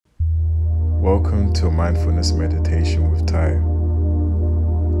Welcome to a mindfulness meditation with Ty.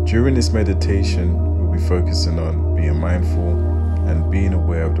 During this meditation, we'll be focusing on being mindful and being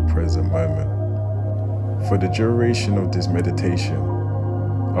aware of the present moment. For the duration of this meditation,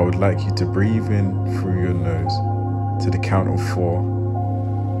 I would like you to breathe in through your nose to the count of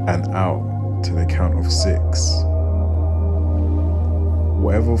 4 and out to the count of 6.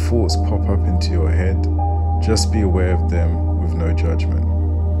 Whatever thoughts pop up into your head, just be aware of them with no judgment.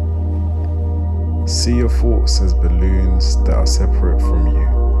 See your thoughts as balloons that are separate from you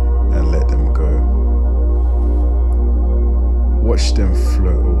and let them go. Watch them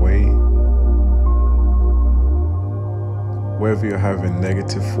float away. Whether you're having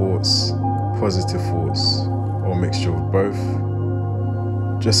negative thoughts, positive thoughts, or a mixture of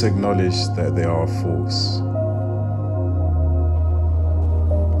both, just acknowledge that they are thoughts.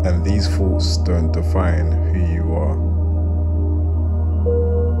 And these thoughts don't define who you are.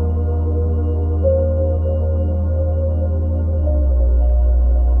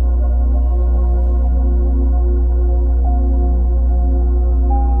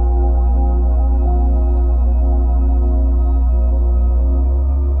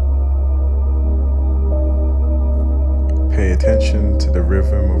 Pay attention to the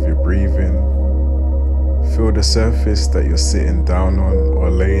rhythm of your breathing. Feel the surface that you're sitting down on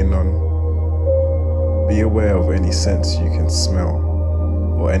or laying on. Be aware of any scents you can smell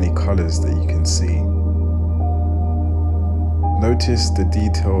or any colors that you can see. Notice the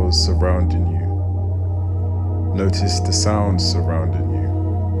details surrounding you. Notice the sounds surrounding you.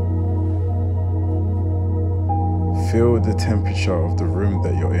 Feel the temperature of the room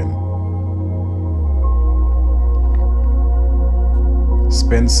that you're in.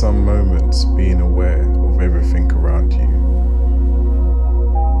 Spend some moments being aware of everything around you.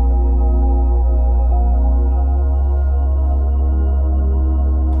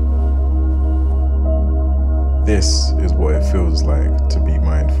 This is what it feels like to be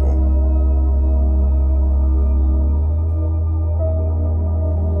mindful.